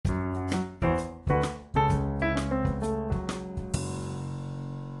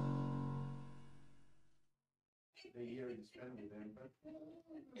to spend with them, but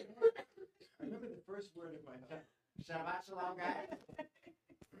I remember the first word of my husband. Shabbat Shalom, guys.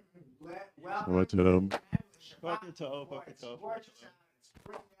 Shabbat Shalom. Boker Tov, Boker Tov.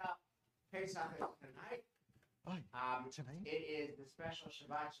 Pesach is tonight. Tonight? It is the special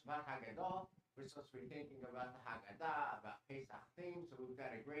Shabbat Hagadol. We're supposed to be thinking about the Haggadah, about Pesach theme, so we've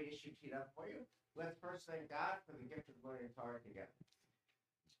got a great issue teed up for you. Let's first thank God for the gift of learning Torah together.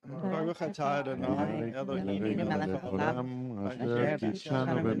 Baruch atah Adonai Eloheinu melech haolam, אשר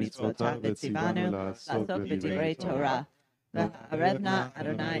קידשנו במצוותיו וציוונו לעסוק בדברי תורה. וערבנה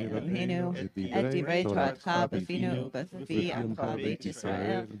אדוני אלוהינו את דברי תורתך בפינו ובפי עמך בית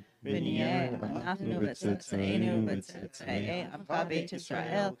ישראל, ונהיה אנחנו וצאצאינו וצאצאי עמך בית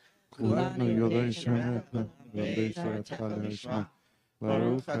ישראל, כולנו יודעי שמך ויודעי תורתך לשמה.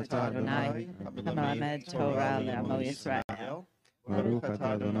 ברוך אתה אדוני המלמד תורה לעמו ישראל. ברוך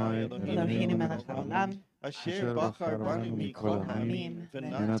אתה אדוני אלוהינו מלך העולם, אשר בחר בנו מכל העמים,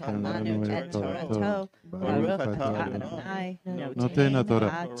 ונתן לנו את תורתו. ברוך אתה אדוני נותן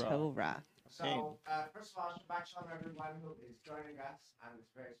התורה. התורה. So, first of all, Shabbat Shalom, everyone who is joining us on this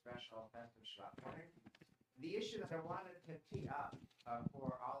very special festive Shabbat morning. The issue that I wanted to tee up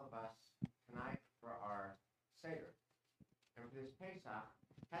for all of us tonight for our Seder and for this Pesach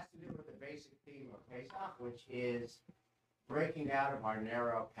has to do with the basic theme of Pesach, which is breaking out of our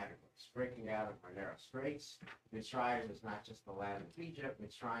narrow categories, breaking out of our narrow straits. Mitzrayim is not just the land of Egypt.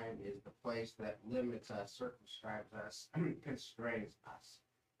 Mitzrayim is the place that limits us, circumscribes us, constrains us.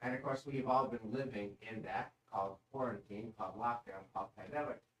 And of course, we've all been living in that, called quarantine, called lockdown, called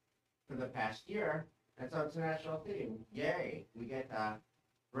pandemic, for the past year. And so it's a national theme. Yay, we get to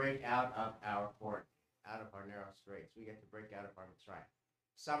break out of our quarantine, out of our narrow straits. We get to break out of our Mitzrayim.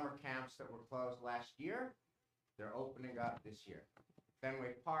 Summer camps that were closed last year, they're opening up this year.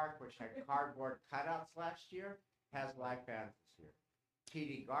 Fenway Park, which had cardboard cutouts last year, has live fans this year.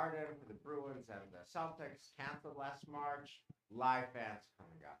 TD Garden for the Bruins and the Celtics canceled last March. Live fans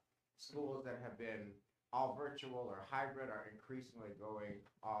coming up. Schools that have been all virtual or hybrid are increasingly going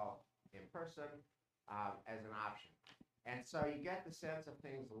all in person as an option. And so you get the sense of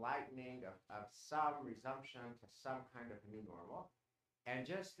things lightening, of some resumption to some kind of new normal. And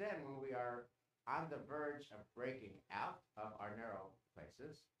just then, when we are on the verge of breaking out of our narrow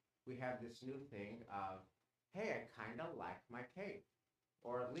places, we have this new thing of, hey, I kind of like my cave.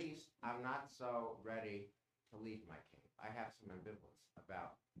 Or at least I'm not so ready to leave my cave. I have some ambivalence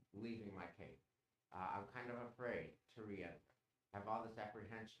about leaving my cave. I'm kind of afraid to re-enter. Have all this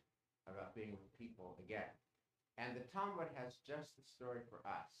apprehension about being with people again. And the Talmud has just the story for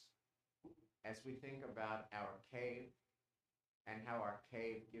us as we think about our cave and how our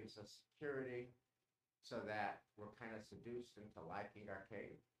cave gives us security so that we're kind of seduced into liking our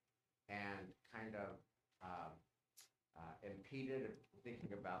cave and kind of impeded of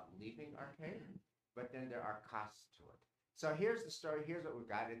thinking about leaving our cave, but then there are costs to it. So here's the story. Here's what we've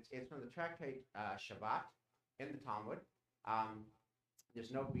got. It's from the tractate Shabbat in the Talmud.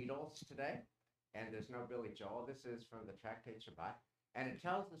 There's no Beatles today, and there's no Billy Joel. This is from the tractate Shabbat, and it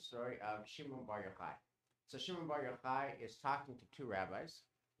tells the story of Shimon Bar Yochai. So Shimon Bar Yochai is talking to two rabbis,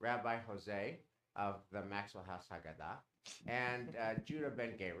 Rabbi Jose of the Maxwell House Haggadah, and Judah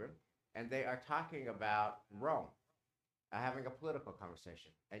ben Gerim, and they are talking about Rome, having a political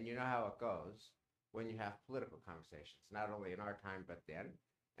conversation. And you know how it goes when you have political conversations, not only in our time, but then.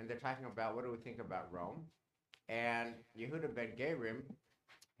 And they're talking about, what do we think about Rome? And Yehuda ben Gerim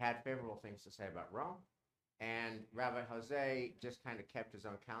had favorable things to say about Rome. And Rabbi Jose just kind of kept his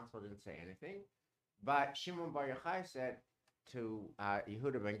own counsel, didn't say anything. But Shimon Bar Yochai said to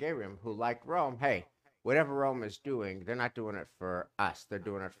Yehuda ben Gerim, who liked Rome, hey, whatever Rome is doing, they're not doing it for us. They're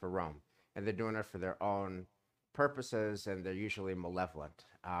doing it for Rome. And they're doing it for their own purposes, and they're usually malevolent.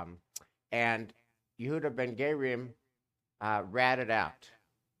 And Yehuda ben Gerim ratted out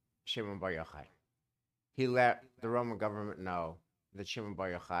Shimon Bar Yochai. He let the Roman government know that Shimon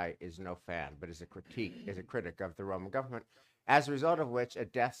Bar Yochai is no fan, but is a critic of the Roman government, as a result of which a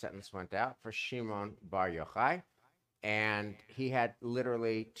death sentence went out for Shimon Bar Yochai, and he had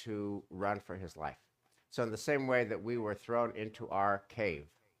literally to run for his life. So in the same way that we were thrown into our cave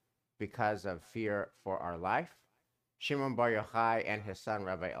because of fear for our life, Shimon Bar Yochai and his son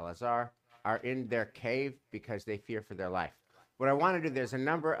Rabbi Elazar are in their cave because they fear for their life. What I want to do, there's a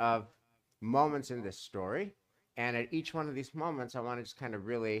number of moments in this story, and at each one of these moments, I want to just kind of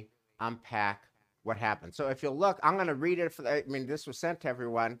really unpack what happened. So if you'll look, I'm going to read it. This was sent to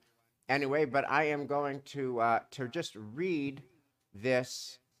everyone anyway, but I am going to just read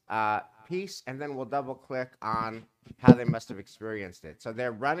this piece, and then we'll double click on how they must have experienced it. So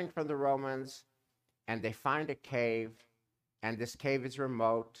they're running from the Romans, and they find a cave, and this cave is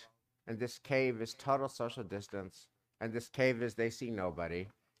remote, and this cave is total social distance, and this cave is they see nobody,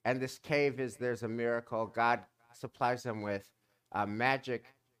 and this cave is there's a miracle. God supplies them with a magic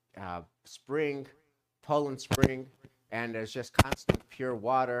spring, Poland spring, and there's just constant pure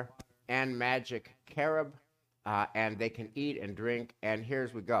water and magic carob, and they can eat and drink. And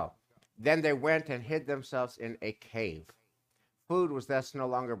here's we go. Then they went and hid themselves in a cave. Food was thus no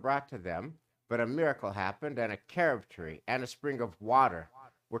longer brought to them, but a miracle happened, and a carob tree and a spring of water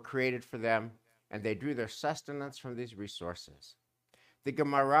were created for them, and they drew their sustenance from these resources. The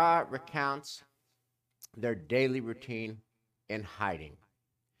Gemara recounts their daily routine in hiding.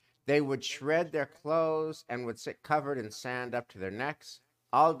 They would shred their clothes and would sit covered in sand up to their necks.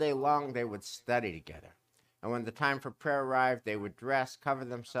 All day long they would study together. And when the time for prayer arrived, they would dress, cover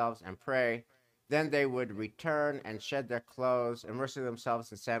themselves, and pray. Then they would return and shed their clothes, immersing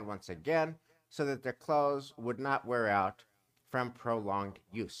themselves in sand once again, so that their clothes would not wear out from prolonged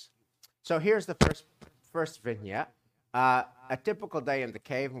use. So here's the first vignette. A typical day in the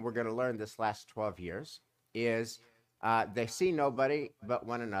cave, and we're going to learn this last 12 years, is they see nobody but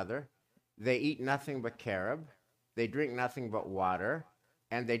one another. They eat nothing but carob. They drink nothing but water.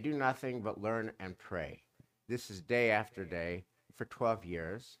 And they do nothing but learn and pray. This is day after day for 12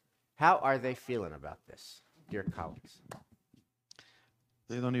 years. How are they feeling about this, dear colleagues?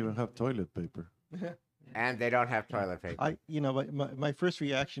 They don't even have toilet paper. And they don't have toilet paper. My first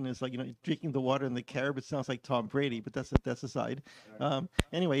reaction is like, drinking the water in the carob. It sounds like Tom Brady, but that's aside.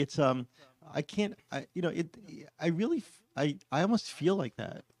 Anyway, it's I can't. I almost feel like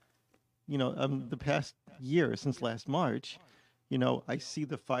that. The past year since last March, I see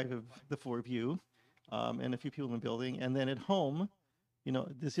the four of you, and a few people in the building, and then at home,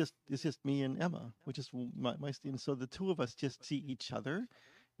 it's just me and Emma, which is my student. So the two of us just see each other,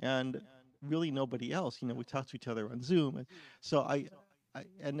 and really nobody else. We talk to each other on Zoom, and so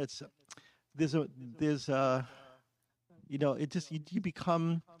and it's it just you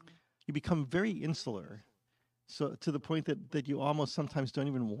become very insular, so to the point that you almost sometimes don't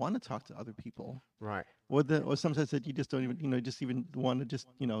even want to talk to other people, Right. or sometimes that you just don't even just even want to just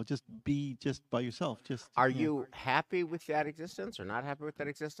be just by yourself. Are you happy with that existence or not happy with that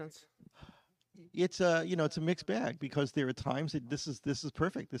existence? It's it's a mixed bag, because there are times that this is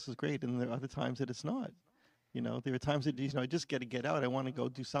perfect, this is great, and there are other times that it's not. There are times that I just got to get out. I want to go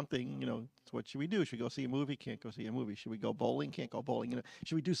do something. So what should we do? Should we go see a movie? Can't go see a movie. Should we go bowling? Can't go bowling.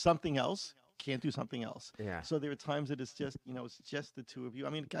 Should we do something else? Can't do something else. Yeah. So there are times that it's just it's just the two of you. I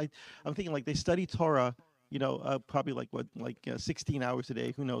mean, I'm thinking like they study Torah. Probably like 16 hours a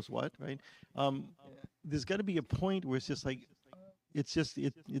day. Who knows what, right? There's got to be a point where it's just like. It's just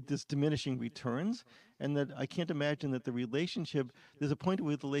this diminishing returns, and that I can't imagine that the relationship. There's a point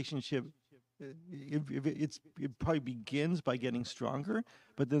where the relationship, it probably begins by getting stronger,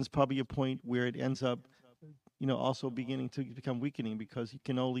 but then there's probably a point where it ends up, also beginning to become weakening, because you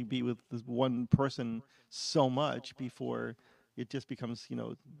can only be with this one person so much before it just becomes a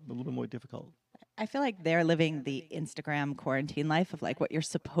little bit more difficult. I feel like they're living the Instagram quarantine life of like what you're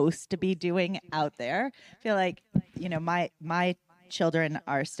supposed to be doing out there. I feel like, my children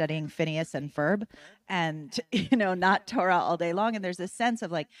are studying Phineas and Ferb, and not Torah all day long, and there's a sense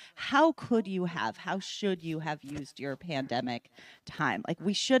of like, how should you have used your pandemic time? Like,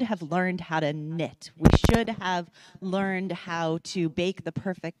 we should have learned how to knit, we should have learned how to bake the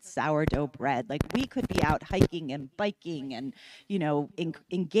perfect sourdough bread. Like, we could be out hiking and biking and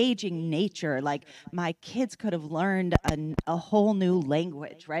engaging nature. Like, my kids could have learned a whole new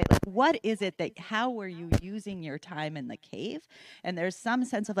language, right? Like, what is it how were you using your time in the cave? And there's some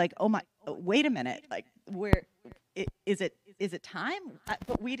sense of like, oh my, wait a minute, like, is it time?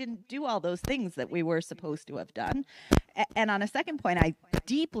 But we didn't do all those things that we were supposed to have done. And on a second point, I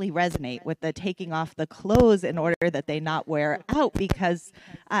deeply resonate with the taking off the clothes in order that they not wear out, because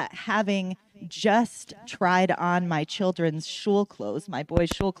having just tried on my children's shul clothes, my boys'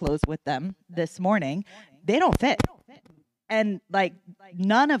 shul clothes with them this morning, they don't fit. And like,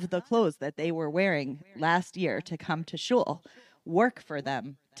 none of the clothes that they were wearing last year to come to shul work for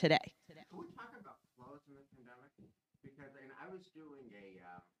them today. Can we talk about clothes in the pandemic? Because I was doing a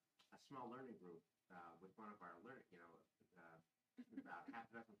small learning group with one of our about half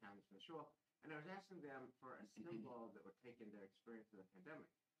a dozen families from the shul, and I was asking them for a symbol that would take in their experience of the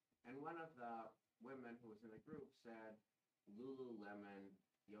pandemic. And one of the women who was in the group said Lululemon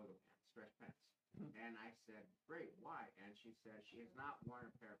yoga pants, stretch pants. And I said, great, why? And she said she has not worn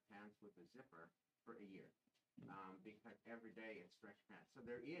a pair of pants with a zipper for a year, because every day it's stretch pants. So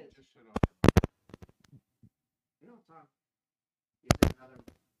there is. No, it's on. Is there another?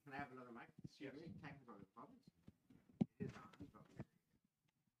 Can I have another mic? Excuse me. Technical problems. Is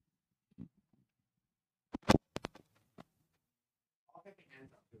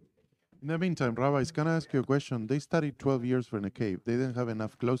In the meantime, rabbis, can I ask you a question? They studied 12 years in a cave. They didn't have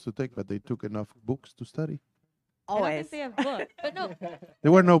enough clothes to take, but they took enough books to study. I don't Always. think they have books, but no,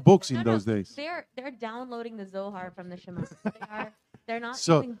 There were no books in no, those days. they're downloading the Zohar from the Shema. They're not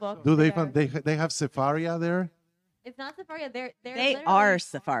So, using books. do they are- find they have Sepharia there? It's not Sefaria. They're They literally- are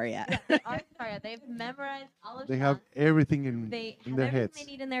Safaria. Yeah, they are Sefaria. They've memorized all of They Shema. have everything in They in have their everything heads. they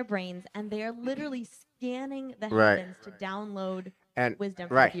need in their brains, and they are literally scanning the Right. heavens to download And wisdom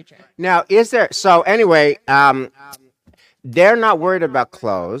for right. the future. Now, is there? So anyway, they're not worried about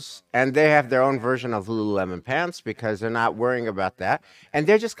clothes, and they have their own version of Lululemon pants because they're not worrying about that, and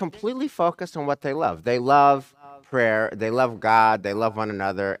they're just completely focused on what they love. They love prayer, they love God, they love one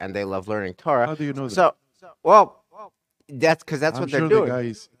another, and they love learning Torah. How do you know that? So, well, that's because that's I'm what sure they're the doing. guy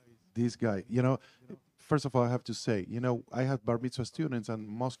is this guy. You know, first of all, I have to say, you know, I have bar mitzvah students, and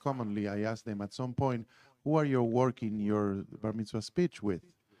most commonly I ask them at some point, who are you working your bar mitzvah speech with?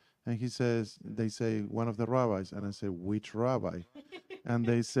 And they say, one of the rabbis. And I say, which rabbi? And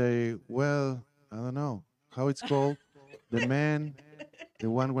they say, well, I don't know. How it's called? The man, the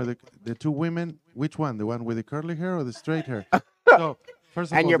one with the two women. Which one? The one with the curly hair or the straight hair? So,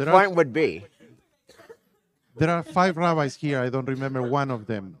 first of And all, your there point are, would be, there are 5 rabbis here. I don't remember one of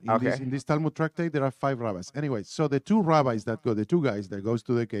them. Okay. In this Talmud tractate, there are 5 rabbis. Anyway, so the 2 rabbis that go, the 2 guys that goes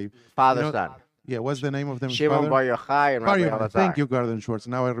to the cave. father, you know, son, Yeah, what's the name of them? Shimon Bar Yochai and Rabbi Bar Yochai. Elazar. Thank you, Garden Schwartz.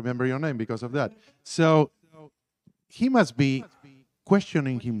 Now I remember your name because of that. So he must be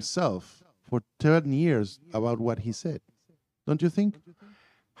questioning himself for 10 years about what he said. Don't you think?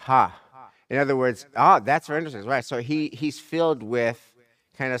 Ha. In other words, that's very interesting. Right. So he's filled with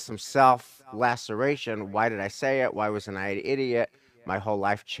kind of some self-laceration. Why did I say it? Why wasn't I an idiot? My whole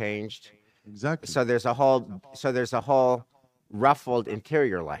life changed. Exactly. So there's a whole ruffled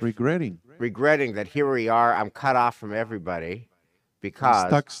interior life. Regretting that here we are, I'm cut off from everybody I'm because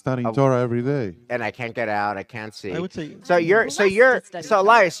stuck studying of- Torah every day. and I can't get out, I can't see. I would say So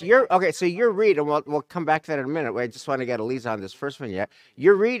Elias, Blessed your read, and we'll come back to that in a minute. I just want to get Elisa on this first vignette.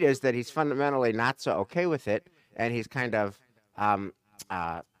 Your read is that he's fundamentally not so okay with it, and he's kind of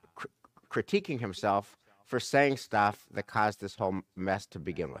critiquing himself for saying stuff that caused this whole mess to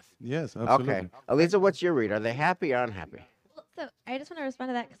begin with. Yes, absolutely. Okay, Elisa, what's your read? Are they happy or unhappy? Well, so I just want to respond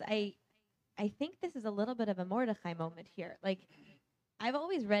to that because I think this is a little bit of a Mordechai moment here. Like, I've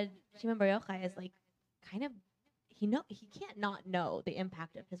always read Shimon Bar Yochai as like kind of he can't not know the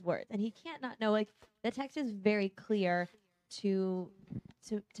impact of his words, and he can't not know, like, the text is very clear to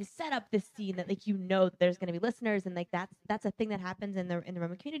set up this scene that, like, that there's going to be listeners, and like that's a thing that happens in the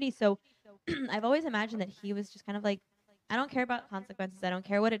Roman community. So I've always imagined that he was just kind of like, I don't care about consequences. I don't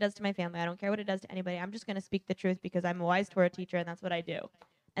care what it does to my family. I don't care what it does to anybody. I'm just going to speak the truth because I'm a wise Torah teacher, and that's what I do.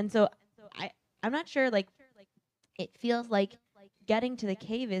 And so I'm not sure, like, it feels like getting to the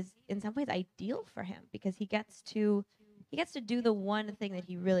cave is in some ways ideal for him because he gets to do the one thing that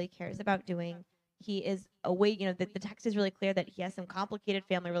he really cares about doing. He is away, the text is really clear that he has some complicated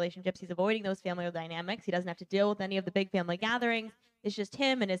family relationships. He's avoiding those family dynamics. He doesn't have to deal with any of the big family gatherings. It's just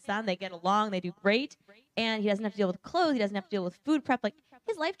him and his son. They get along. They do great. And he doesn't have to deal with clothes. He doesn't have to deal with food prep. Like,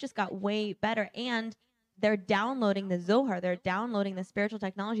 his life just got way better. And they're downloading the Zohar. They're downloading the spiritual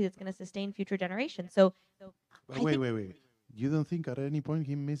technology that's going to sustain future generations. So I Wait. think You don't think at any point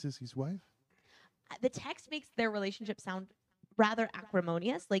he misses his wife? the text makes their relationship sound rather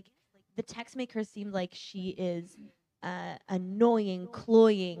acrimonious. Like, the text makes her seem like she is annoying,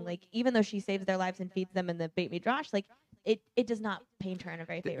 cloying. Like, even though she saves their lives and feeds them in the Beit Midrash, like, it does not paint her in a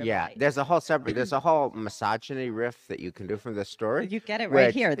very favorable Yeah, light. there's a whole misogyny riff that you can do from this story. You get it right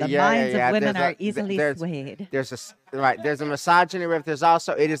Which- here. The yeah, minds yeah, of women there's are easily there's- swayed. There's a misogyny riff. It is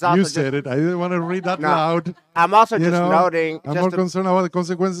also You just, said it. I didn't want to read that No, loud. I'm also You just know, noting. I'm just more to- concerned about the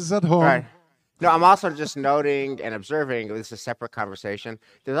consequences at home. Right. No, I'm also just noting and observing. This is a separate conversation.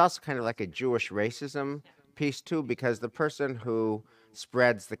 There's also kind of like a Jewish racism piece too, because the person who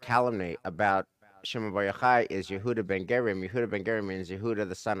spreads the calumny about Shimon Bar Yochai is Yehuda ben Gerim. Yehuda ben Gerim means Yehuda,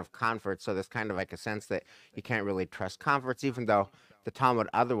 the son of converts. So there's kind of like a sense that you can't really trust converts, even though the Talmud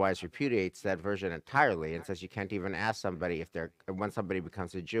otherwise repudiates that version entirely and says you can't even ask somebody when somebody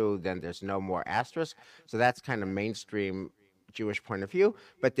becomes a Jew, then there's no more asterisk. So that's kind of mainstream Jewish point of view,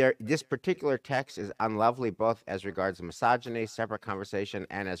 but this particular text is unlovely both as regards misogyny, separate conversation,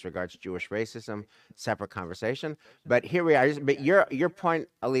 and as regards Jewish racism, separate conversation. But here we are. But your point,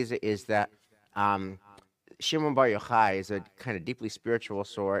 Eliza, is that Shimon Bar Yochai is a kind of deeply spiritual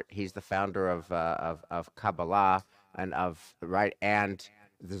sort. He's the founder of Kabbalah and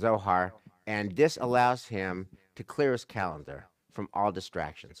the Zohar, and this allows him to clear his calendar from all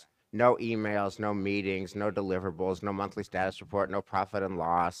distractions. No emails, no meetings, no deliverables, no monthly status report, no profit and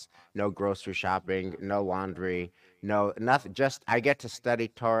loss, no grocery shopping, no laundry, no nothing. Just I get to study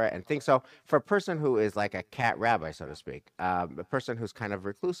Torah and think. So for a person who is like a cat rabbi, so to speak, a person who's kind of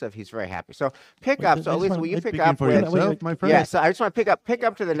reclusive, he's very happy. So pick Wait, up. I So just Elisa, wanna- will you wait, pick Speaking up for with? yourself, my friend. Yeah. So I just want to pick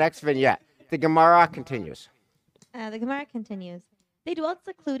up to the next vignette. The Gemara continues. The Gemara continues. They dwelt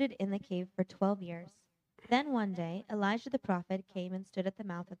secluded in the cave for 12 years. Then one day, Elijah the prophet came and stood at the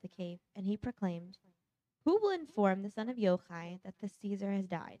mouth of the cave, and he proclaimed, "Who will inform the son of Yochai that the Caesar has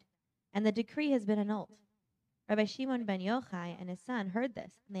died, and the decree has been annulled?" Rabbi Shimon ben Yochai and his son heard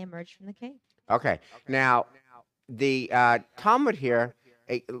this, and they emerged from the cave. Okay. Now, the Talmud here,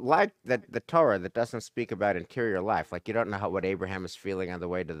 like the Torah that doesn't speak about interior life, like you don't know what Abraham is feeling on the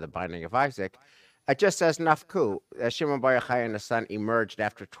way to the binding of Isaac. It just says Nafku. Shimon bar Yochai and his son emerged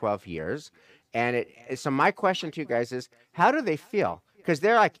after 12 years. And so my question to you guys is, how do they feel? Because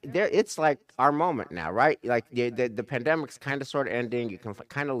it's like our moment now, right? Like the pandemic's kind of sort of ending. You can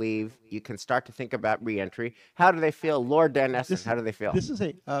kind of leave. You can start to think about reentry. How do they feel? Lord Dan Essen, how do they feel? This is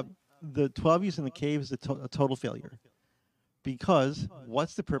the 12 years in the cave is a total failure. Because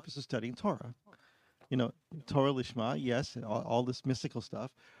what's the purpose of studying Torah? You know, Torah Lishma, yes, all this mystical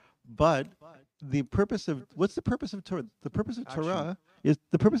stuff. But what's the purpose of Torah? The purpose of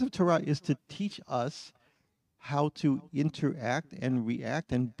Torah is to teach us how to interact and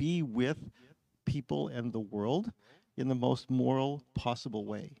react and be with people and the world in the most moral possible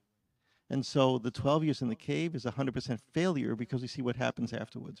way. And so the 12 years in the cave is 100% failure because we see what happens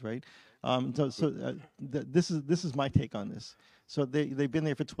afterwards, right? This is my take on this. So they've been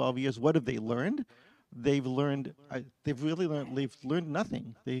there for 12 years. What have they learned? They've learned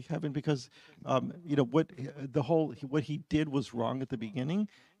nothing. They haven't, because what he did was wrong at the beginning,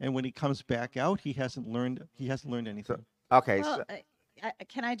 and when he comes back out, he hasn't learned anything. Okay. Well,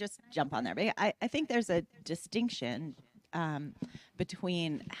 can I just jump on there? Because I think there's a distinction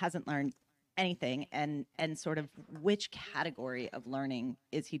between hasn't learned anything and sort of which category of learning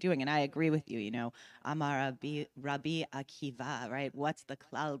is he doing. And I agree with you, Amar Rabbi Akiva, right? What's the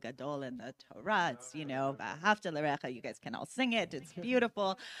klal gadol in the Torah? It's, V'ahavta l'recha. You guys can all sing it. It's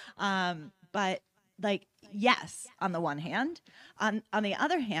beautiful. But like, yes, on the one hand. On the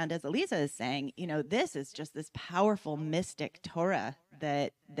other hand, as Elisa is saying, this is just this powerful mystic Torah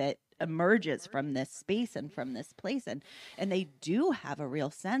that emerges from this space and from this place, and they do have a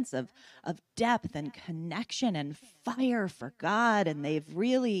real sense of depth and connection and fire for God, and they've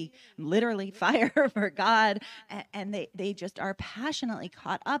really literally fire for God, and they just are passionately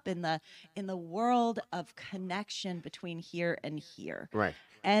caught up in the world of connection between here and here. Right.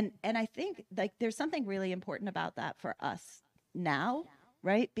 And I think like there's something really important about that for us now,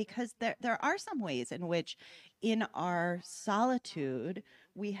 right? Because there are some ways in which in our solitude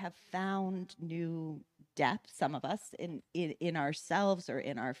we have found new depth, some of us, in ourselves or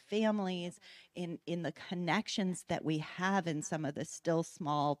in our families, in the connections that we have in some of the still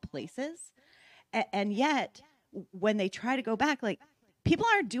small places. And yet when they try to go back, like, people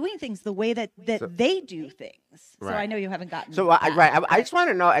aren't doing things the way that they do things. So Right. I know you haven't gotten So that, I just want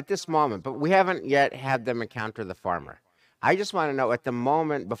to know at this moment, but we haven't yet had them encounter the farmer. I just want to know at the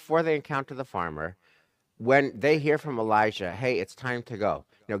moment before they encounter the farmer, when they hear from Elijah, hey, it's time to go.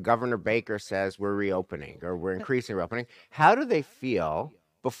 Governor Baker says we're reopening or we're increasing reopening. How do they feel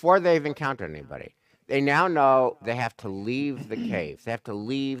before they've encountered anybody? They now know they have to leave the cave. They have to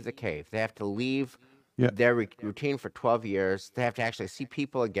leave the cave. They have to leave their routine for 12 years. They have to actually see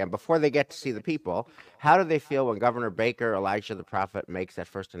people again before they get to see the people. How do they feel when Governor Baker, Elijah the prophet, makes that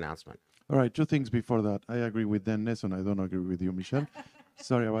first announcement? All right, two things before that. I agree with Dan Nesson. I don't agree with you, Michelle.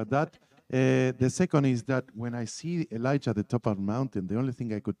 Sorry about that. The second is that when I see Elijah at the top of the mountain, the only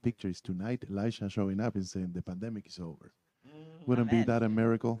thing I could picture is tonight Elijah showing up and saying the pandemic is over. Wouldn't be Amen. that a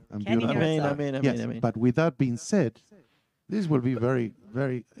miracle and Can you beautiful? hear it? Amen, Yes, amen. but with that being said, this will be very,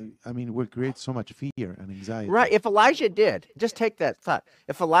 very, will create so much fear and anxiety. Right. If Elijah did, just take that thought.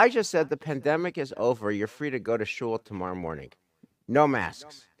 If Elijah said the pandemic is over, you're free to go to shul tomorrow morning. No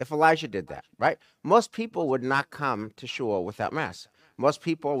masks. If Elijah did that, right? Most people would not come to shul without masks. Most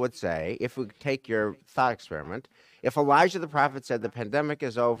people would say, if we take your thought experiment, if Elijah the prophet said the pandemic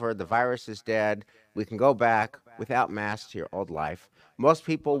is over, the virus is dead, we can go back without masks to your old life, most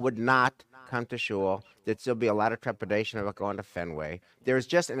people would not come to shul. There'd still be a lot of trepidation about going to Fenway. There's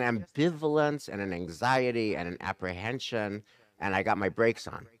just an ambivalence and an anxiety and an apprehension, and I got my brakes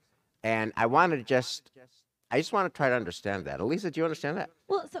on. And I just want to try to understand that. Elisa, do you understand that?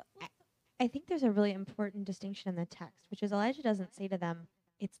 Well, so I think there's a really important distinction in the text, which is Elijah doesn't say to them,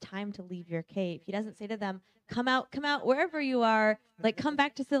 it's time to leave your cave. He doesn't say to them, come out, wherever you are, like come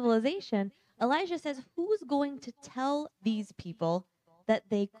back to civilization. Elijah says, who's going to tell these people that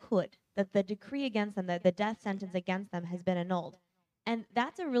they could, that the decree against them, that the death sentence against them has been annulled? And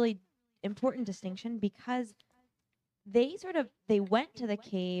that's a really important distinction, because they went to the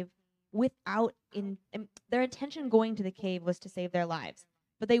cave without their intention going to the cave was to save their lives,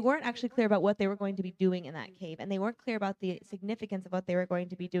 but they weren't actually clear about what they were going to be doing in that cave, and they weren't clear about the significance of what they were going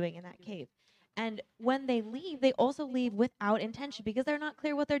to be doing in that cave. And when they leave, they also leave without intention, because they're not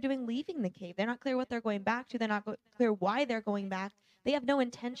clear what they're doing leaving the cave. They're not clear what they're going back to. They're not clear why they're going back. They have no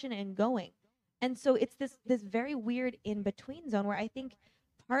intention in going. And so it's this very weird in-between zone where I think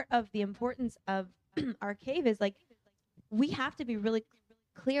part of the importance of our cave is like, we have to be really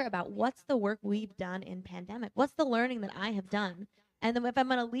clear about what's the work we've done in pandemic. What's the learning that I have done? And then if I'm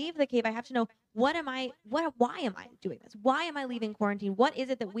going to leave the cave, I have to know why am I doing this? Why am I leaving quarantine? What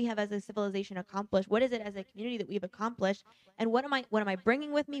is it that we have as a civilization accomplished? What is it as a community that we've accomplished? And what am I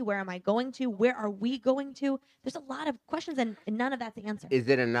bringing with me? Where am I going to? Where are we going to? There's a lot of questions, and none of that's answered. Is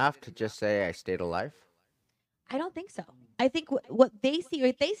it enough to just say I stayed alive? I don't think so. I think what they see,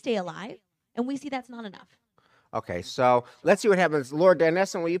 or they stay alive, and we see that's not enough. Okay, so let's see what happens. Lord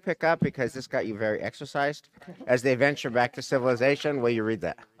Danessen, will you pick up, because this got you very exercised? As they venture back to civilization, will you read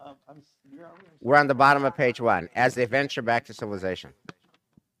that? We're on the bottom of page 1. As they venture back to civilization.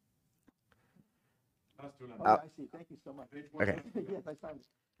 Oh, I see. Thank you so much. Okay. Yes, I found it.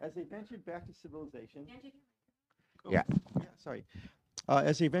 As they ventured back to civilization. Yeah. Yeah, sorry.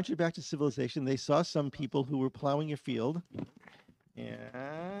 As they ventured back to civilization, they saw some people who were plowing a field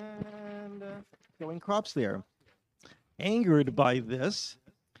and sowing crops there. Angered by this,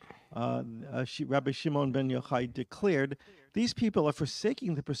 Rabbi Shimon ben Yochai declared, "These people are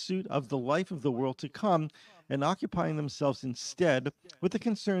forsaking the pursuit of the life of the world to come and occupying themselves instead with the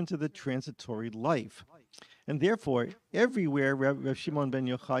concerns of the transitory life. And therefore, everywhere Rabbi Shimon ben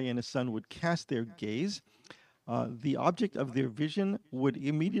Yochai and his son would cast their gaze, the object of their vision would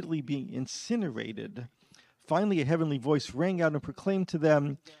immediately be incinerated. Finally, a heavenly voice rang out and proclaimed to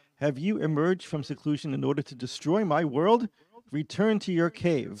them, 'Have you emerged from seclusion in order to destroy my world? Return to your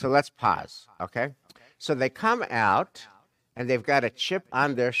cave.'" So let's pause, okay? So they come out, and they've got a chip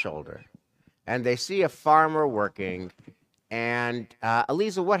on their shoulder, and they see a farmer working. And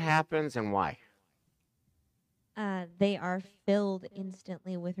Aliza, what happens and why? They are filled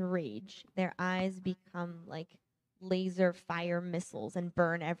instantly with rage. Their eyes become like laser fire missiles and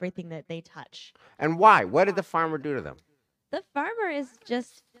burn everything that they touch. And why? What did the farmer do to them? The farmer is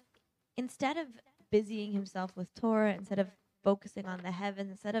just, instead of busying himself with Torah, instead of focusing on the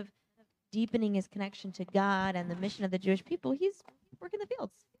heavens, instead of deepening his connection to God and the mission of the Jewish people, he's working the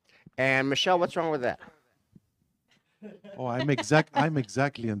fields. And Michelle, what's wrong with that? Oh, I'm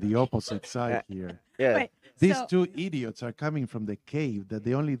exactly on the opposite side here. Yeah. Right. These So- two idiots are coming from the cave that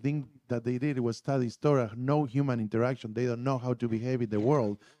the only thing that they did was study Torah, no human interaction. They don't know how to behave in the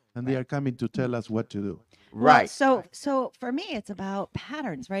world, and they are coming to tell us what to do. Right. Well, so for me, it's about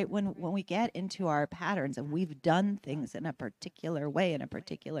patterns, right? When we get into our patterns and we've done things in a particular way in a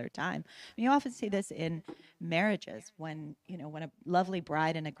particular time. You often see this in marriages when a lovely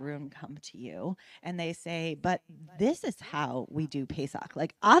bride and a groom come to you and they say, "But this is how we do Pesach.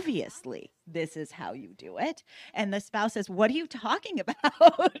 Like, obviously, this is how you do it." And the spouse says, "What are you talking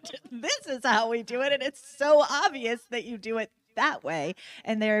about? This is how we do it. And it's so obvious that you do it that way."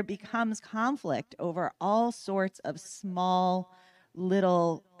 And there becomes conflict over all sorts of small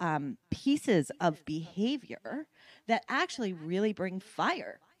little pieces of behavior that actually really bring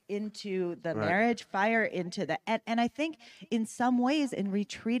fire into the Right. marriage, fire into the and I think in some ways, in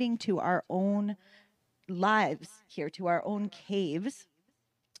retreating to our own lives here, to our own caves,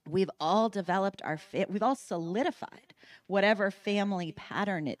 we've all developed we've all solidified whatever family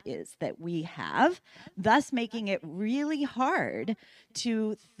pattern it is that we have, thus making it really hard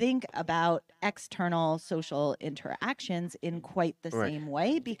to think about external social interactions in quite the Right. same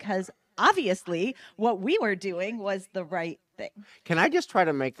way, because obviously what we were doing was the right thing. Can I just try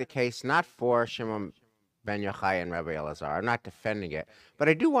to make the case, not for Shimon ben Yochai and Rabbi Elazar? I'm not defending it, but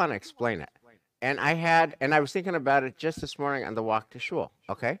I do want to explain it. And I was thinking about it just this morning on the walk to shul,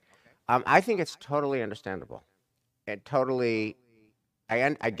 okay? I think it's totally understandable. I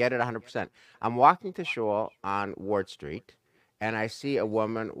get it 100%. I'm walking to shul on Ward Street, and I see a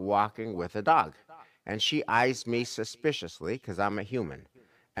woman walking with a dog. And she eyes me suspiciously because I'm a human.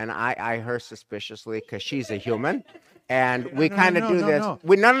 And I eye her suspiciously because she's a human. And we kind of do this. no.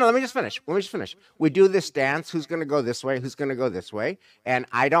 No, let me just finish. We do this dance. Who's going to go this way? Who's going to go this way? And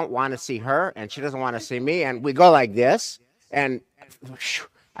I don't want to see her, and she doesn't want to see me. And we go like this. and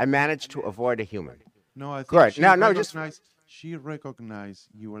I managed to avoid a human. No, I think Good. she No, just she recognized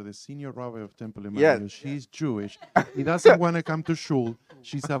you are the senior rabbi of Temple Yeah. Emmanuel. She's Jewish. He doesn't want to come to shul.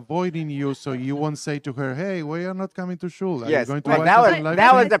 She's avoiding you, so you won't say to her, "Hey, we are not coming to shul. Are you yes. going to Well, watch that us was on live that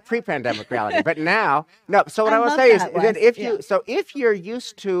stream?" was the pre-pandemic reality, but now no. So what I I will love say is that, that Wes. if Yeah. you so if you're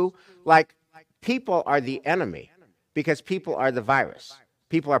used to like people are the enemy because people are the virus.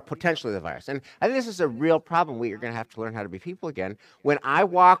 People are potentially the virus. And I think this is a real problem. We are going to have to learn how to be people again. When I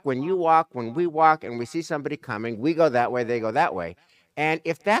walk, when you walk, when we walk, and we see somebody coming, we go that way, they go that way. And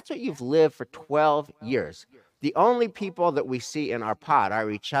if that's what you've lived for 12 years, the only people that we see in our pod are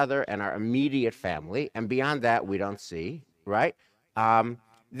each other and our immediate family. And beyond that, we don't see, right? Then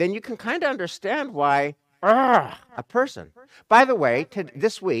you can kind of understand why a person. By the way,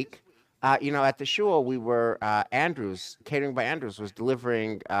 this week, at the shul, we were Andrews, catering by Andrews, was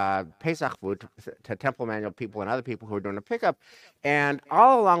delivering Pesach food to Temple Manual people and other people who were doing a pickup. And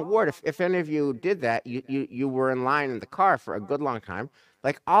all along Ward, if any of you did that, you were in line in the car for a good long time.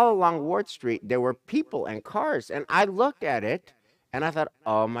 Like all along Ward Street, there were people and cars. And I looked at it and I thought,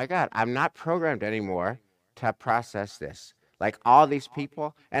 oh my God, I'm not programmed anymore to process this. Like all these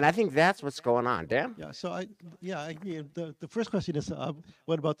people. And I think that's what's going on. Dan? Yeah, so I agree. The first question is,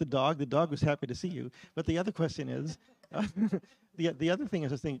 what about the dog? The dog was happy to see you. But the other question is, the other thing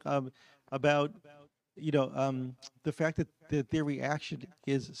is, I think, about, the fact that their reaction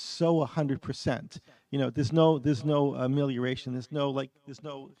is so 100%. There's no amelioration. There's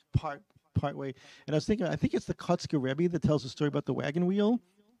no part way. And I was thinking, I think it's the Kotzker Rebbe that tells the story about the wagon wheel.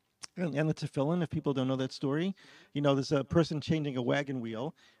 And the tefillin, if people don't know that story, there's a person changing a wagon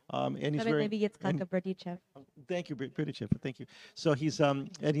wheel, and he's wearing. Maybe it's Kaka Berdichev. Thank you, British. Thank you. So he's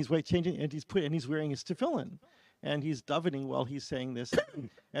changing, and he's wearing his tefillin, and he's davening while he's saying this,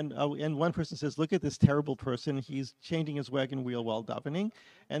 and one person says, "Look at this terrible person. He's changing his wagon wheel while davening,"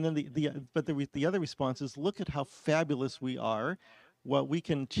 and then the other response is, "Look at how fabulous we are." Well, we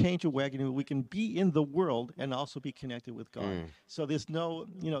can change a wagon wheel. We can be in the world and also be connected with God. So there's no,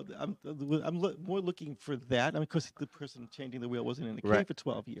 I'm more looking for that. I mean, because the person changing the wheel wasn't in the cave for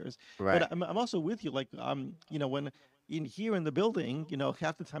 12 years. Right. But I'm also with you. Like, when here in the building,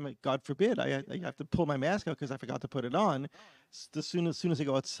 half the time, God forbid, I have to pull my mask out because I forgot to put it on. As soon as I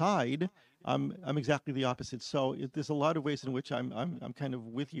go outside, I'm exactly the opposite. So there's a lot of ways in which I'm kind of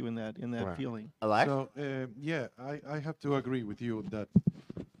with you in that feeling. Alive? So, I have to agree with you that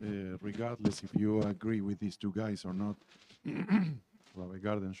regardless if you agree with these two guys or not, Rabbi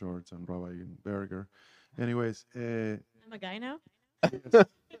Garden Shorts and Rabbi Berger. Anyways, I'm a guy now.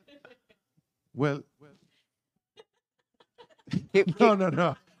 well, Keep- no, I'm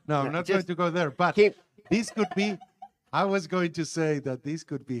not going just to go there. But keep- this could be, I was going to say that this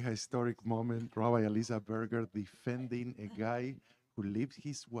could be a historic moment. Rabbi Elisa Berger defending a guy who leaves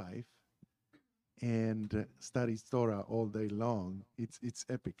his wife and studies Torah all day long. It's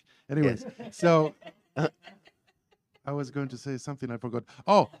epic. Anyways, so I was going to say something I forgot.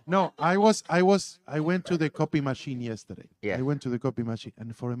 Oh no, I went to the copy machine yesterday. Yeah. I went to the copy machine,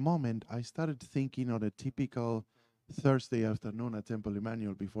 and for a moment I started thinking on a typical Thursday afternoon at Temple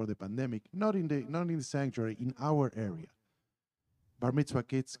Emmanuel before the pandemic, not in the sanctuary, in our area. Bar mitzvah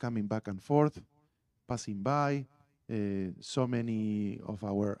kids coming back and forth, passing by. So many of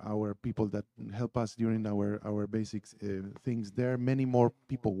our people that help us during our basics things there. Many more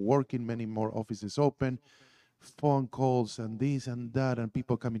people working, many more offices open, phone calls and this and that, and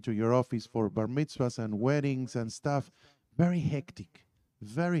people coming to your office for bar mitzvahs and weddings and stuff. Very hectic,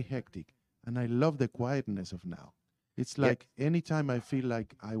 very hectic. And I love the quietness of now. It's like anytime I feel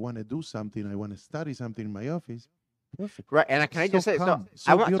like I want to do something, I want to study something in my office, perfect. Right, and can I just say, calm,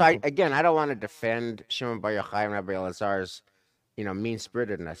 I beautiful. I don't want to defend Shimon Bar Yochai and Rabbi Elazar's,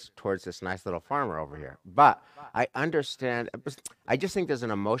 mean-spiritedness towards this nice little farmer over here. But I understand. I just think there's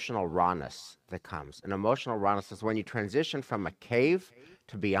an emotional rawness that comes. An emotional rawness is when you transition from a cave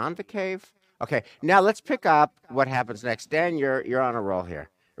to beyond the cave. Okay, now let's pick up what happens next. Dan, you're on a roll here.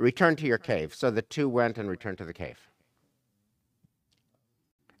 Return to your cave. So the two went and returned to the cave.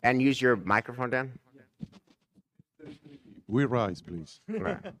 And use your microphone, Dan. We rise, please.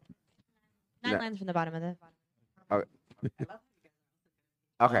 Right. 9 Yeah. lines from the bottom of the.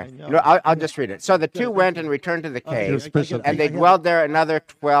 Okay. I know. No, I'll just read it. So the two went and returned to the Your cave, specialty. and they dwelled there another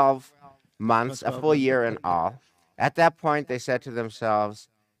 12 months, a 12 full months. year in all. At that point, they said to themselves,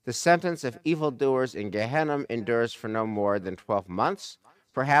 the sentence of evildoers in Gehenna endures for no more than 12 months.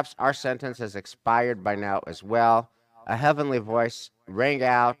 Perhaps our sentence has expired by now as well. A heavenly voice rang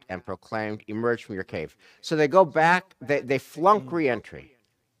out and proclaimed, emerge from your cave. So they go back, they flunk re-entry.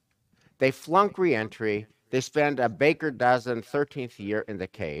 They flunk re-entry They spend a baker dozen 13th year in the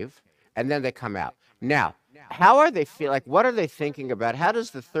cave, and then they come out. Now, how are they feel like? What are they thinking about? How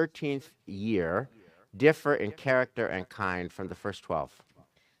does the 13th year differ in character and kind from the first 12?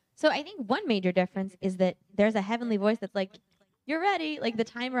 So I think one major difference is that there's a heavenly voice that's like, "You're ready." Like the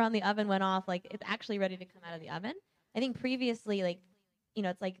timer on the oven went off. Like it's actually ready to come out of the oven. I think previously, like,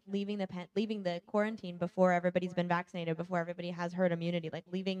 it's like leaving the quarantine before everybody's been vaccinated, before everybody has herd immunity, like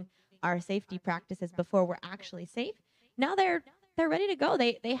leaving our safety practices before we're actually safe. Now they're ready to go.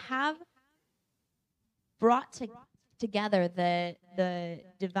 They have brought together the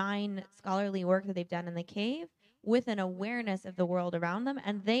divine scholarly work that they've done in the cave with an awareness of the world around them,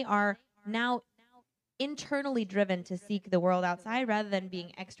 and they are now internally driven to seek the world outside rather than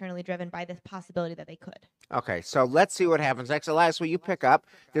being externally driven by this possibility that they could. Okay, so let's see what happens next. Elias, will you pick up?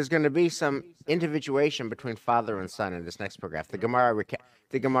 There's going to be some individuation between father and son in this next paragraph. The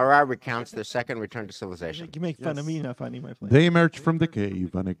Gemara recounts their second return to civilization. You make fun of me not finding my place. They emerge from the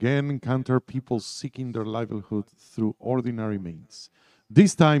cave and again encounter people seeking their livelihood through ordinary means.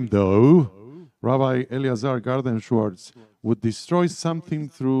 This time, though, Rabbi Eliezer Garden Schwartz would destroy something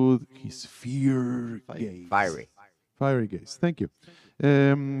through his fear gaze. Fiery gaze. Thank you.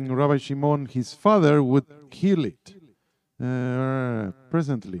 Rabbi Shimon, his father, would kill it.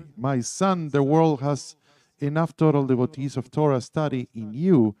 Presently, my son, the world has enough total devotees of Torah study in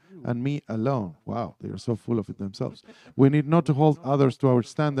you and me alone. Wow, they are so full of it themselves. We need not to hold others to our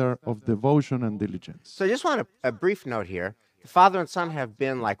standard of devotion and diligence. So I just want a brief note here. The father and son have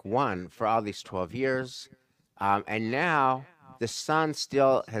been like one for all these 12 years. And now the son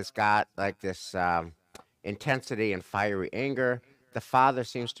still has got like this intensity and fiery anger. The father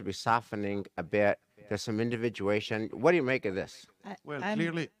seems to be softening a bit. There's some individuation. What do you make of this? Well,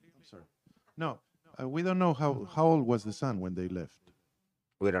 clearly, I'm sorry. No, we don't know how old was the son when they left.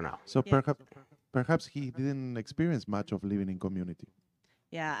 We don't know. So perhaps he didn't experience much of living in community.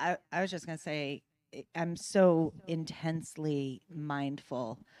 Yeah, I was just going to say, I'm so intensely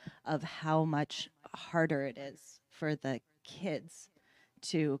mindful of how much harder it is for the kids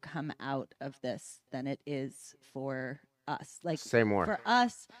to come out of this than it is for us. Like, say more. For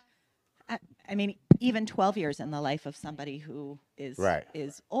us, I mean, even 12 years in the life of somebody who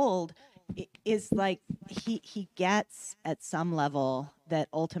is old is like he gets at some level that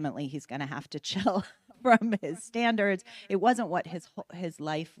ultimately he's going to have to chill from his standards. It wasn't what his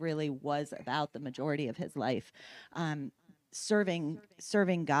life really was about. The majority of his life,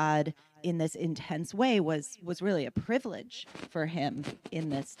 serving God in this intense way was really a privilege for him in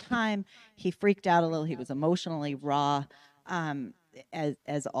this time. He freaked out a little. He was emotionally raw,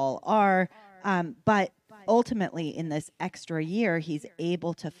 as all are. But ultimately, in this extra year, he's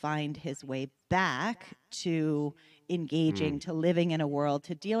able to find his way back to engaging, to living in a world,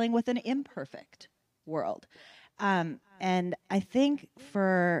 to dealing with an imperfect world. And I think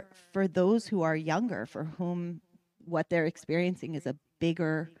for those who are younger, for whom what they're experiencing is a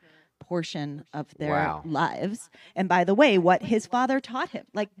bigger portion of their lives. And by the way, what his father taught him,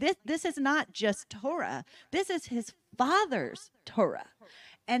 like this is not just Torah. This is his father's Torah.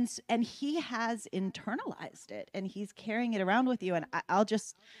 And he has internalized it, and he's carrying it around with you. And I'll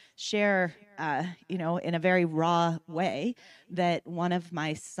just share, in a very raw way, that one of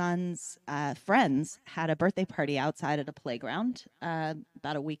my son's friends had a birthday party outside at a playground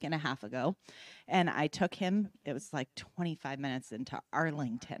about a week and a half ago. And I took him, it was like 25 minutes into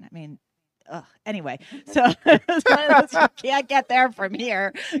Arlington. I mean, anyway, so it's one of those you can't get there from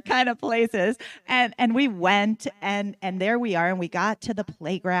here kind of places. And we went and there we are, and we got to the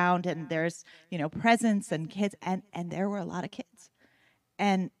playground, and there's, presents and kids, and there were a lot of kids.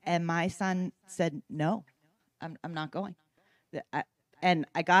 And my son said, no, I'm not going. And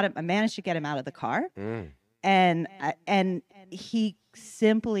I managed to get him out of the car. And he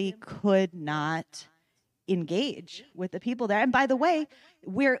simply could not engage with the people there. And by the way,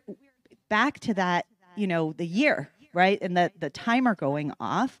 we're back to that, the year, right? And the timer going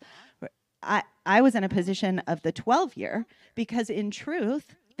off. I was in a position of the 12 year because in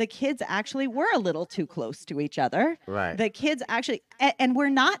truth, the kids actually were a little too close to each other. Right. The kids actually, and we're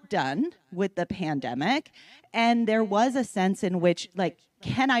not done with the pandemic. And there was a sense in which, like,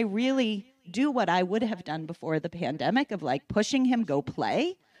 can I really do what I would have done before the pandemic of like pushing him go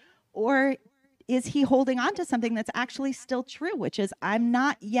play? Or is he holding on to something that's actually still true, which is I'm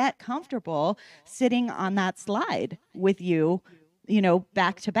not yet comfortable sitting on that slide with you,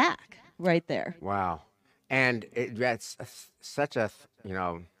 back to back right there. Wow. And that's such a,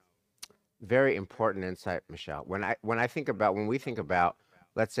 very important insight, Michelle. When we think about,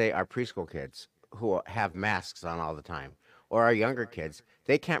 let's say, our preschool kids who have masks on all the time, or our younger kids,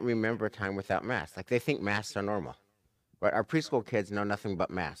 they can't remember a time without masks. Like they think masks are normal. Right? Our preschool kids know nothing but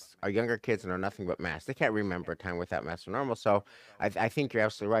masks. Our younger kids know nothing but masks. They can't remember a time without masks are normal. So I think you're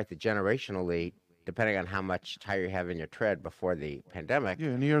absolutely right that generationally, depending on how much tire you have in your tread before the pandemic. Yeah,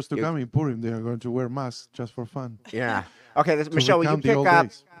 in years to You- come in Purim, they are going to wear masks just for fun. Yeah. Okay, To Michelle, will you recount the old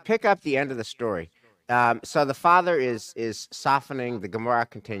days. pick up the end of the story? So the father is softening. The Gemara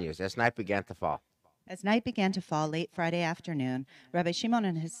continues as night began to fall. As night began to fall late Friday afternoon, Rabbi Shimon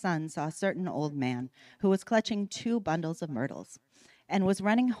and his son saw a certain old man who was clutching 2 bundles of myrtles and was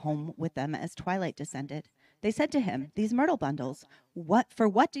running home with them as twilight descended. They said to him, "These myrtle bundles, for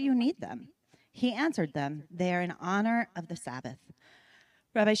what do you need them?" He answered them, "They are in honor of the Sabbath."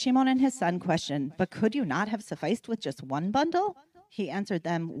 Rabbi Shimon and his son questioned, "But could you not have sufficed with just 1 bundle?" He answered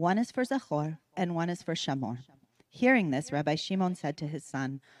them, "One is for Zachor and one is for Shamor." Hearing this, Rabbi Shimon said to his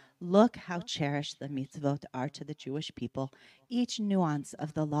son, "Look how cherished the mitzvot are to the Jewish people. Each nuance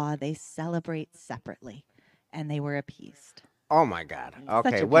of the law they celebrate separately." And they were appeased. Oh my God. Such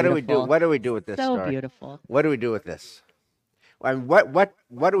Okay, a what do we do? beautiful- What do we do with this So story? beautiful. What do we do with this? And what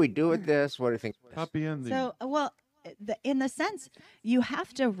do we do with this? What do you think? Happy ending. So, well, in the sense, you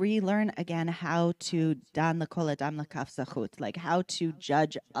have to relearn again how to dan l'kol adam l'kaf zachut, like how to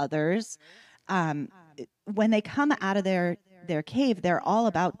judge others. When they come out of their cave, they're all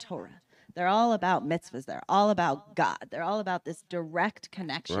about Torah. They're all about mitzvahs. They're all about God. They're all about this direct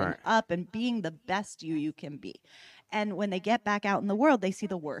connection Right. up and being the best you can be. And when they get back out in the world, they see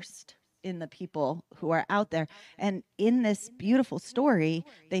the worst in the people who are out there. And in this beautiful story,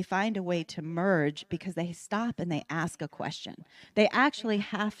 they find a way to merge because they stop and they ask a question. They actually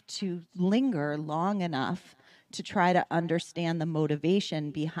have to linger long enough to try to understand the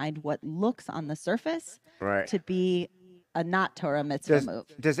motivation behind what looks on the surface Right. to be a not Torah mitzvah move.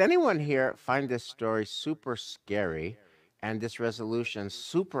 Does anyone here find this story super scary and this resolution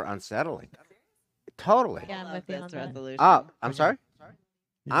super unsettling? Totally. Yeah, I'm with you on that. Oh, I'm sorry.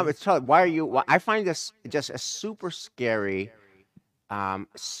 It's totally. Why are you? I find this just a super scary,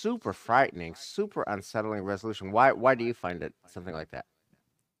 super frightening, super unsettling resolution. Why do you find it something like that?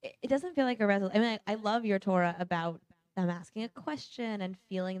 It doesn't feel like a resolution. I mean, I love your Torah about them asking a question and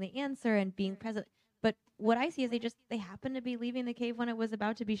feeling the answer and being present. But what I see is they happen to be leaving the cave when it was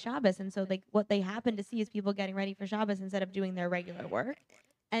about to be Shabbos, and so like what they happen to see is people getting ready for Shabbos instead of doing their regular work.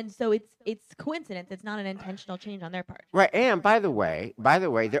 And so it's coincidence. It's not an intentional change on their part. Right. And by the way,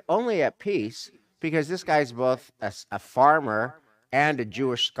 they're only at peace because this guy's both a farmer and a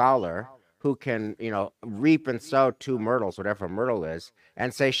Jewish scholar who can, reap and sow 2 myrtles, whatever a myrtle is,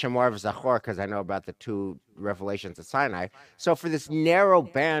 and say Shemor v'Zachor because I know about the 2 revelations at Sinai. So for this narrow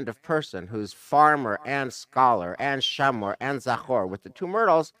band of person who's farmer and scholar and Shemor and Zachor with the 2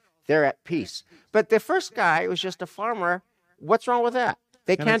 myrtles, they're at peace. But the first guy was just a farmer. What's wrong with that?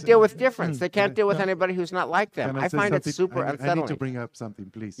 They Can I can't say- deal with difference. They Can I- can't deal with no. anybody who's not like them. Can I say find it something? super I need to unsettling. bring up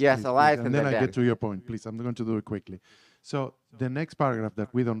something, please. Yes, please, Elias please, and and then then I Dan. get to your point. Please, I'm going to do it quickly. So the next paragraph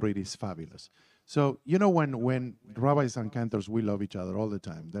that we don't read is fabulous. So when rabbis and cantors, we love each other all the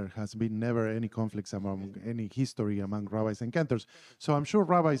time. There has been never any conflicts among any history among rabbis and cantors. So I'm sure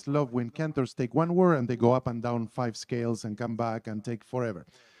rabbis love when cantors take one word and they go up and down 5 scales and come back and take forever.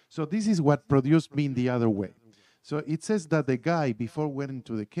 So this is what produced being the other way. So it says that the guy, before went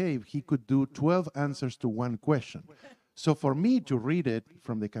into the cave, he could do 12 answers to one question. So for me to read it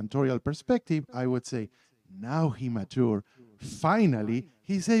from the cantorial perspective, I would say, now he matured. Finally,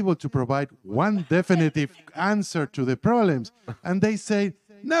 he's able to provide one definitive answer to the problems. And they say,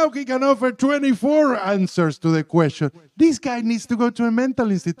 now he can offer 24 answers to the question. This guy needs to go to a mental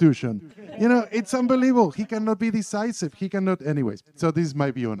institution. It's unbelievable. He cannot be decisive. He cannot, anyways. So this is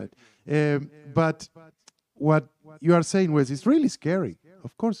my view on it. But what you are saying, Wes, is really scary.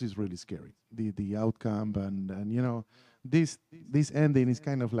 Of course, it's really scary. The outcome and this ending is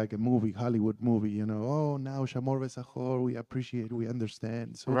kind of like a movie, Hollywood movie. Oh, now Shamor v'Zachor, we appreciate, we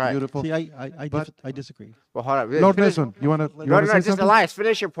understand, so Right. beautiful. See, I But- disagree. Well, hold on. Lord Finish- Nelson, you wanna No, say just something? Elias.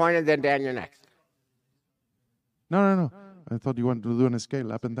 Finish your point, and then Dan, you're next. No. I thought you wanted to do on a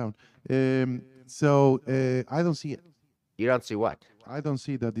scale up and down. I don't see it. You don't see what? I don't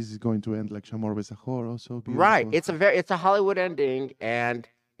see that this is going to end like Shamor v'Zachor. Also, beautiful. Right. It's a Hollywood ending, and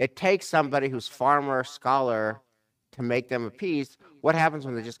it takes somebody who's farmer, scholar, to make them appeased. What happens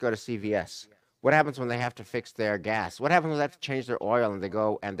when they just go to CVS? What happens when they have to fix their gas? What happens when they have to change their oil and they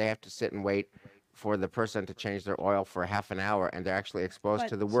go and they have to sit and wait for the person to change their oil for half an hour, and they're actually exposed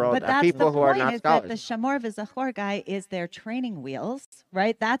to the But world of that's people the who are point, not is that the scholars. Shamor V'Zachor guy is their training wheels,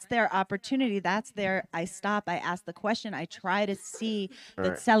 right? That's their opportunity. That's their, I stop, I ask the question, I try to see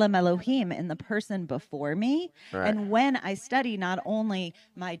that Right. Selam Elohim in the person before me. Right. And when I study not only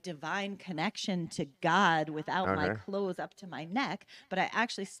my divine connection to God without my Okay. clothes up to my neck, but I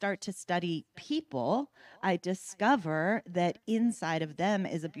actually start to study people, I discover that inside of them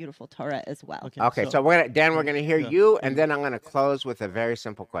is a beautiful Torah as well. Okay, so we're Dan, we're gonna hear yeah, you, and then I'm gonna close with a very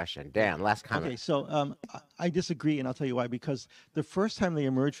simple question. Dan, last comment. Okay, so I disagree, and I'll tell you why. Because the first time they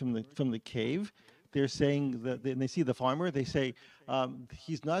emerge from the cave, they're saying that, and they see the farmer. They say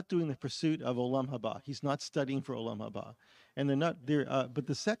he's not doing the pursuit of Olam Haba. He's not studying for Olam Haba, and they're not there. But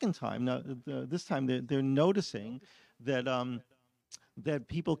the second time, now this time they're noticing that. That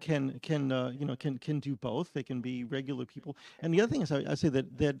people can do both. They can be regular people, and the other thing is I say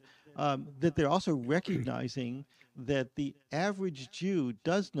that they're also recognizing that the average Jew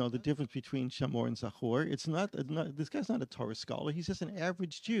does know the difference between Shamor and Zachor. It's not this guy's not a Torah scholar. He's just an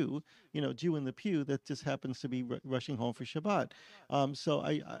average Jew, Jew in the pew that just happens to be rushing home for Shabbat. So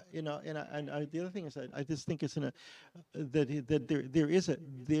the other thing is I just think it's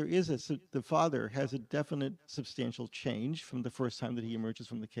the father has a definite substantial change from the first time that he emerges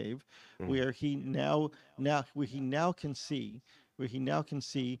from the cave, where he now can see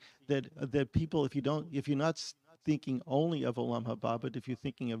that people, if you're not thinking only of Olam Haba, but if you're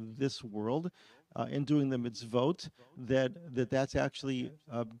thinking of this world and doing the mitzvot, that's actually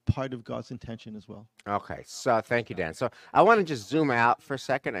part of God's intention as well. Okay, so thank you, Dan. So I want to just zoom out for a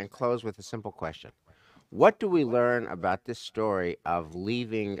second and close with a simple question. What do we learn about this story of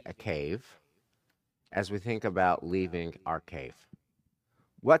leaving a cave as we think about leaving our cave?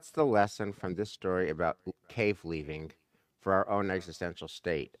 What's the lesson from this story about cave leaving for our own existential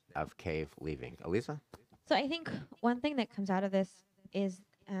state of cave leaving? Elisa? So I think one thing that comes out of this is,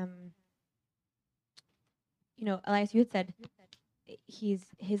 Elias, you had said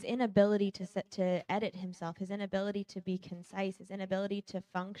his inability to edit himself, his inability to be concise, his inability to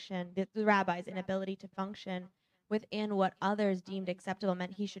function, the rabbi's inability to function within what others deemed acceptable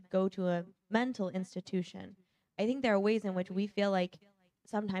meant he should go to a mental institution. I think there are ways in which we feel like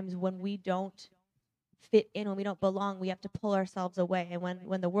sometimes when we don't fit in, when we don't belong, we have to pull ourselves away. And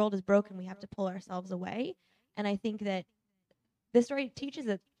when the world is broken, we have to pull ourselves away. And I think that this story teaches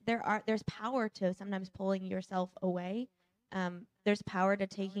that there's power to sometimes pulling yourself away. There's power to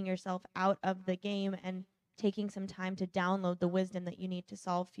taking yourself out of the game and taking some time to download the wisdom that you need to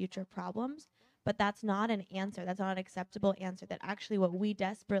solve future problems. But that's not an answer. That's not an acceptable answer. That actually what we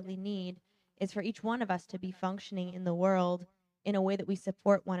desperately need is for each one of us to be functioning in the world in a way that we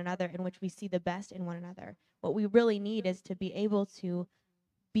support one another, in which we see the best in one another. What we really need is to be able to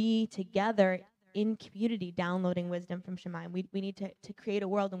be together in community, downloading wisdom from Shemaim. We need to create a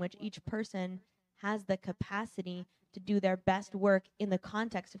world in which each person has the capacity to do their best work in the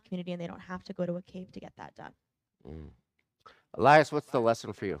context of community, and they don't have to go to a cave to get that done. Elias, what's the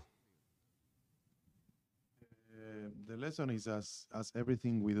lesson for you? The lesson is as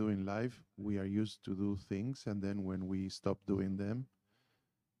everything we do in life, we are used to do things, and then when we stop doing them,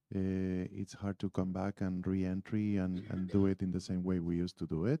 it's hard to come back and re-entry and do it in the same way we used to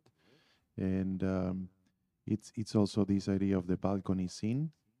do it. And it's also this idea of the balcony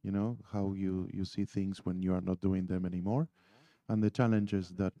scene, how you see things when you are not doing them anymore, and the challenges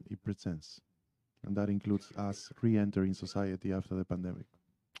that it presents. And that includes us re-entering society after the pandemic.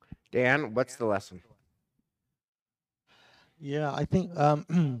 Dan, what's the lesson? Yeah, I think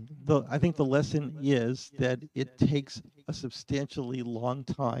the lesson is that it takes a substantially long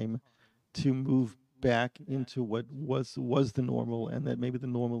time to move back into what was the normal, and that maybe the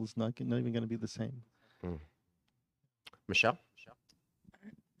normal is not even going to be the same. Michelle?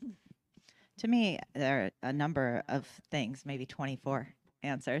 To me, there are a number of things, maybe 24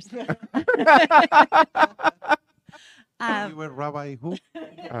 answers. You were Rabbi who?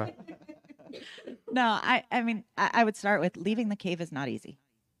 No, I mean, I would start with leaving the cave is not easy.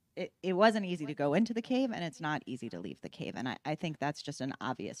 It wasn't easy to go into the cave, and it's not easy to leave the cave. And I think that's just an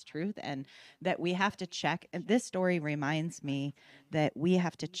obvious truth, and that we have to check. And this story reminds me that we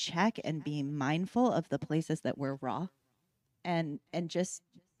have to check and be mindful of the places that we're raw, and just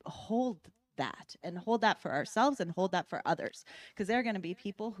hold that for ourselves and hold that for others, because there are going to be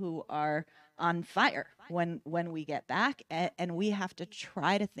people who are on fire when we get back, and we have to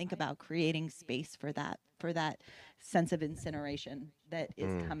try to think about creating space for that sense of incineration that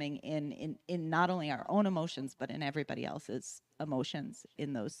is coming in not only our own emotions but in everybody else's emotions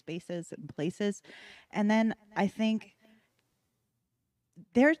in those spaces and places. And then I think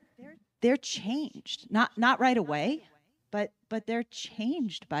they're changed, not right away, but they're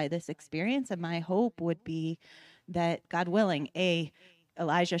changed by this experience. And my hope would be that, God willing,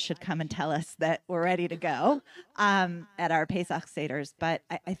 Elijah should come and tell us that we're ready to go at our Pesach Seders. But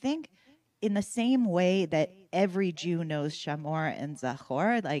I think in the same way that every Jew knows Shamor and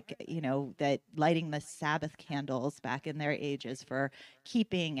Zachor, like, that lighting the Sabbath candles back in their ages for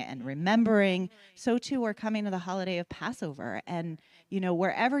keeping and remembering, so too we're coming to the holiday of Passover. And,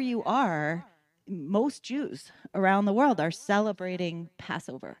 wherever you are, most Jews around the world are celebrating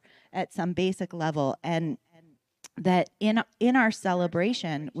Passover at some basic level. And that in our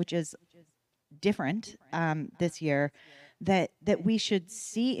celebration, which is different this year, that we should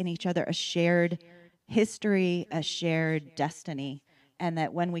see in each other a shared history, a shared destiny, and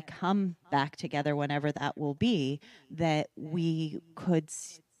that when we come back together, whenever that will be, that we could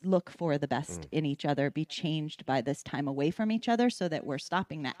look for the best in each other, be changed by this time away from each other, so that we're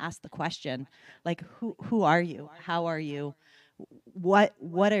stopping to ask the question, like, who are you? How are you? What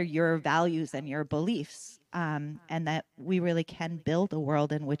are your values and your beliefs? And that we really can build a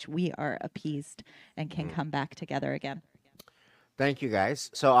world in which we are appeased and can come back together again. Thank you, guys.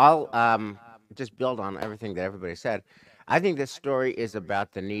 So I'll just build on everything that everybody said. I think this story is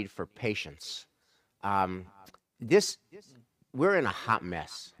about the need for patience. We're in a hot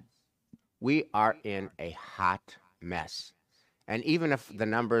mess. We are in a hot mess. And even if the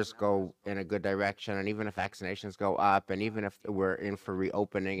numbers go in a good direction, and even if vaccinations go up, and even if we're in for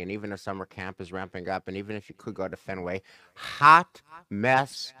reopening, and even if summer camp is ramping up, and even if you could go to Fenway, hot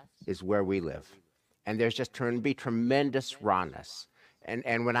mess is where we live. And there's just going to be tremendous rawness.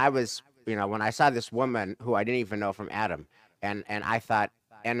 And when I was, when I saw this woman who I didn't even know from Adam, and I thought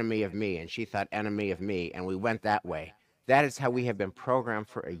enemy of me, and she thought enemy of me, and we went that way. That is how we have been programmed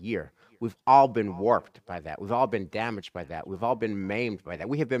for a year. We've all been warped by that. We've all been damaged by that. We've all been maimed by that.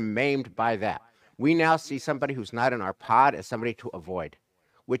 We have been maimed by that. We now see somebody who's not in our pod as somebody to avoid,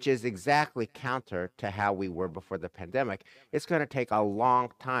 which is exactly counter to how we were before the pandemic. It's going to take a long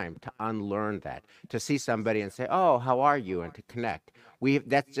time to unlearn that, to see somebody and say, oh, how are you, and to connect.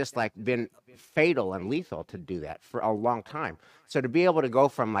 That's just like been fatal and lethal to do that for a long time. So to be able to go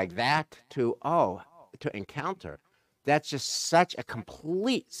from like that to encounter, that's just such a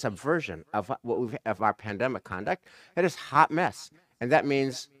complete subversion of of our pandemic conduct. It is a hot mess. And that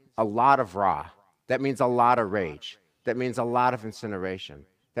means a lot of raw. That means a lot of rage. That means a lot of incineration.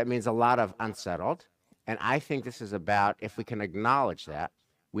 That means a lot of unsettled. And I think this is about, if we can acknowledge that,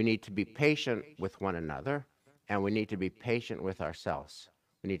 we need to be patient with one another, and we need to be patient with ourselves.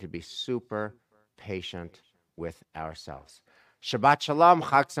 We need to be super patient with ourselves. Shabbat Shalom,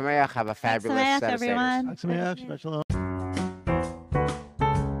 Chag Sameach, have a fabulous Sameach, set of Seder's. everyone. Chag Sameach, Shabbat Shalom.